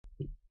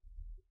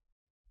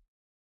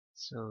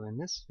So in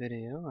this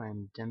video,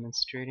 I'm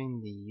demonstrating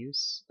the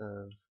use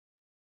of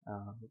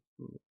uh,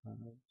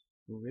 uh,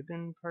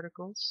 ribbon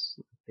particles,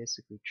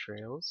 basically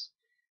trails,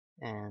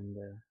 and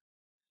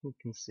you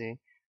can see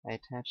I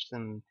attached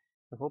them.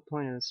 The whole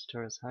point of this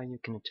tutorial is how you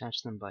can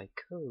attach them by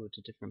code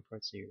to different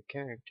parts of your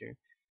character.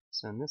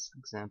 So in this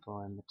example,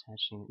 I'm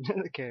attaching it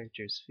to the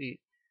character's feet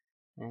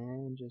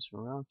and just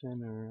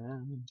romping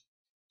around.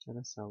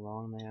 Notice how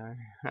long they are.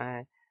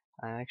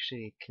 I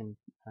actually can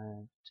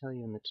tell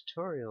you in the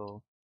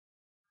tutorial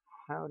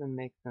how to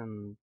make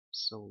them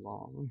so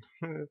long.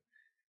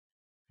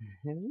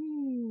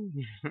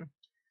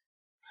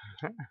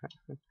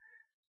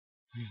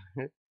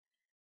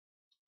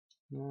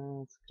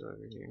 Let's go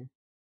over here.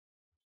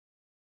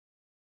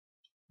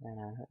 I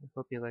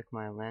hope you like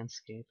my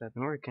landscape. I've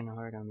been working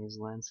hard on these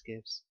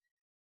landscapes.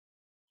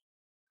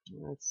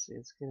 Let's see,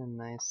 let's get a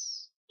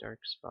nice dark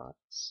spot.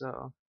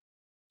 So,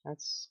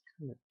 that's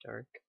kind of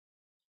dark.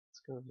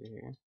 Let's go over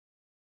here.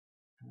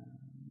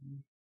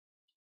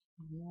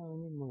 No, we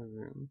need more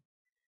room.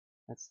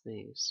 That's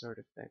the sword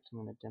effect I'm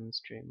going to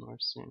demonstrate more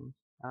soon.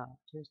 Ah,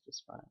 here's the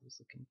spot I was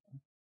looking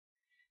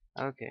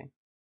for. Okay,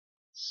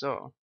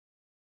 so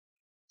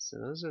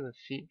those are the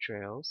feet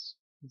trails,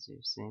 as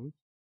you've seen.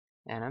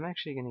 And I'm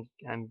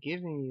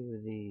giving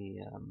you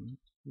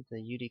the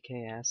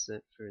UDK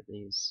asset for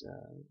these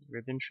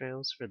ribbon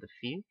trails for the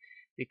feet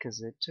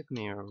because it took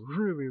me a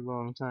really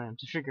long time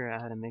to figure out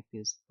how to make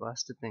these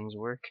blasted things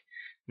work.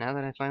 Now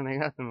that I finally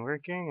got them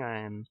working,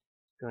 I'm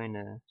going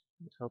to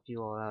help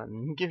you all out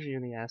and give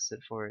you the asset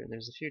for it.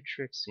 There's a few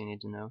tricks you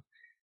need to know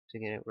to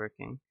get it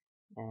working.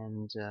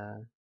 And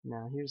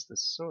now here's the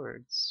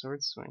sword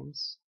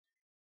swings.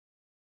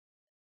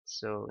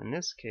 So in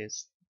this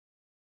case,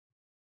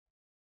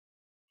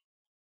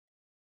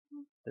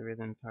 the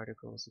ribbon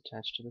particle is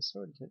attached to the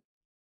sword tip.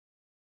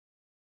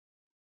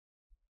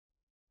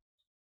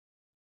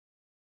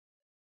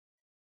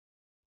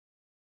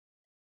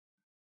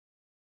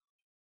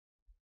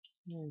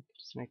 Yeah,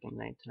 just make it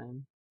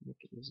nighttime, make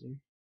it easier.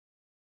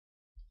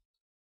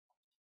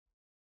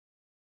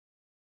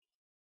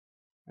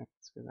 Alright,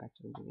 let's go back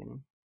to the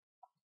beginning.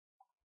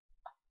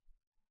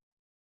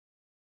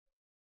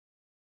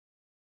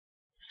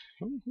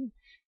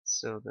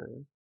 So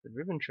the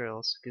ribbon trail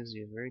also gives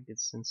you a very good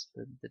sense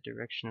of the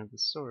direction of the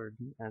sword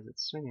as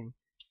it's swinging.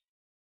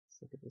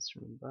 Let's look at this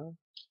from above.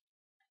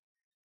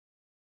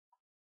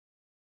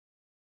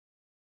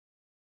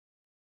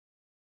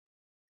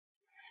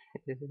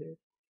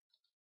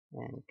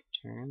 And you can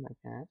turn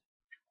like that.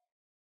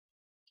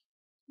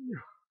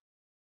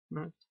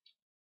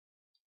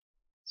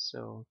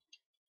 So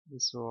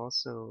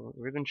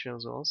ribbon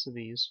trails will also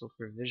be useful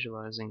for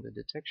visualizing the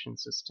detection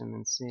system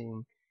and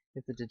seeing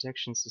if the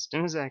detection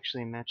system is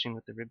actually matching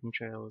what the ribbon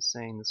trail is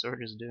saying the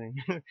sword is doing.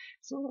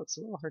 It's a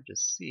little hard to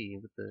see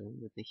with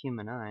the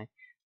human eye,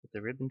 but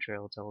the ribbon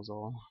trail tells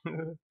all.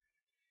 Let's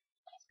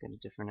get a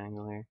different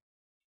angle here.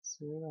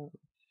 So we're not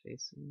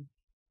facing.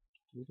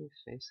 Do we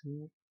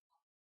facing it?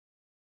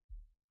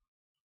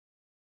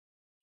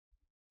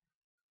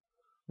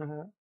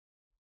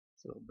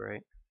 It's a little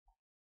bright.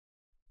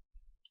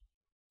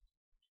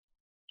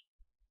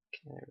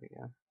 Okay, there we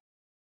go.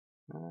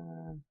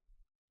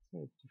 Let's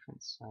get a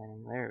different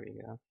siding. There we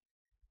go.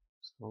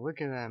 So look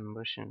at that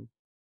motion.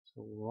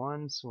 So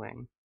one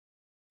swing.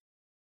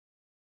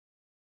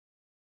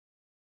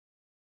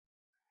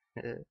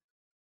 There's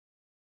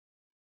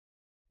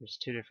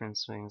two different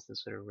swings that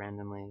sort of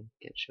randomly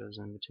get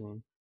chosen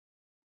between.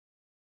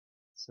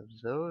 So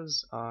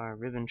those are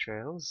ribbon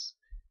trails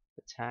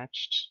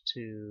attached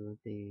to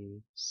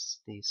the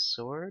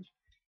sword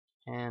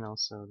and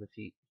also the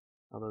feet.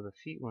 Although the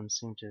feet ones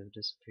seem to have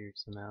disappeared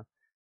somehow.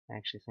 I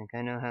actually think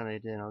I know how they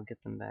did. I'll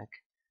get them back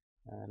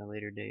at a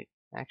later date.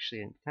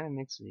 Actually, it kind of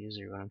makes it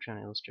easier when I'm trying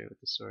to illustrate with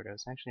the sword. I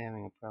was actually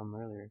having a problem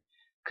earlier.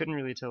 Couldn't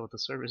really tell what the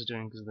sword was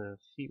doing because the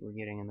feet were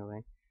getting in the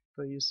way.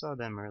 But you saw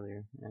them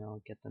earlier, and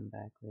I'll get them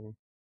back later.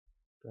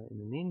 But in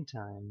the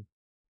meantime,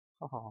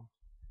 let's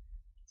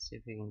see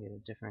if we can get a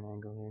different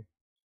angle here.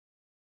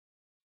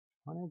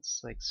 I want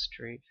it's like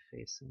straight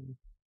facing,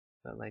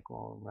 but like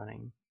while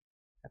running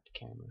at the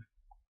camera.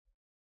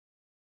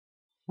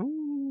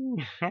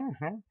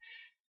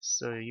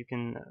 So you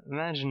can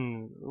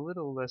imagine a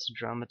little less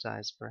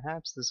dramatized.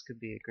 Perhaps this could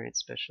be a great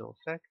special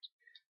effect,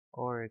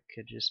 or it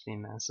could just be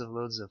massive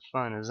loads of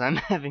fun as I'm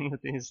having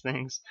with these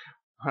things.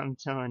 I'm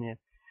telling you.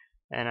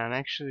 And I'm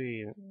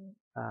actually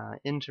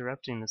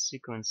interrupting the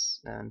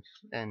sequence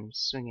and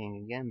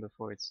swinging again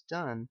before it's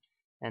done,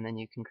 and then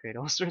you can create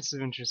all sorts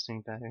of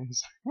interesting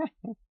patterns.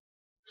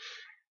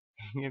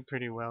 You get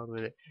pretty wild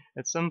with it.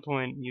 At some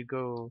point, you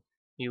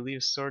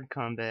leave sword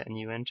combat and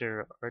you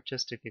enter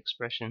artistic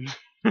expression.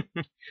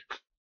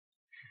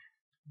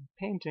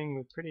 Painting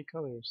with pretty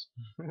colors.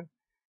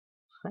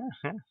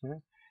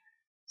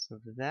 So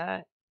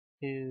that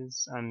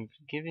is, I'm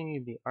giving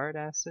you the art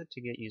asset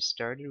to get you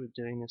started with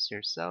doing this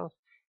yourself,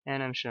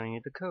 and I'm showing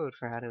you the code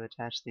for how to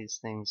attach these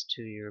things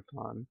to your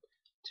pawn,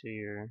 to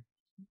your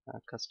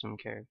custom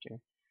character.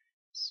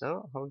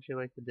 So, hope you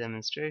like the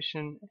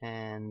demonstration,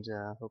 and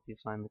hope you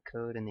find the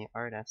code and the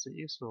art asset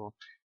useful.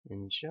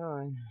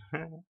 Enjoy!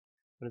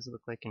 What does it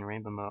look like in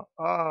rainbow mode?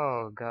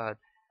 Oh god,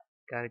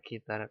 gotta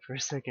keep that up for a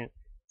second.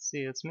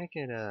 See, let's make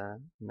it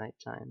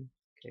nighttime.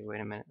 Okay,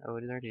 wait a minute. Oh,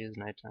 it already is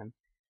nighttime.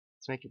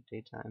 Let's make it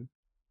daytime.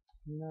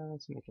 No,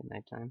 let's make it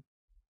nighttime.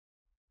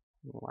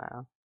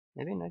 Wow.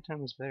 Maybe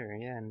nighttime was better,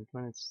 yeah, and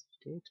when it's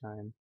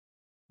daytime.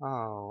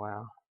 Oh,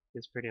 wow.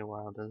 It's pretty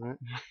wild, doesn't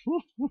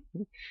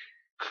it?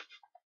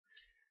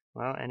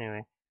 Well,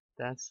 anyway,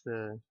 that's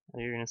the.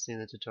 You're gonna see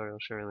the tutorial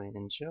shortly.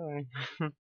 Enjoy!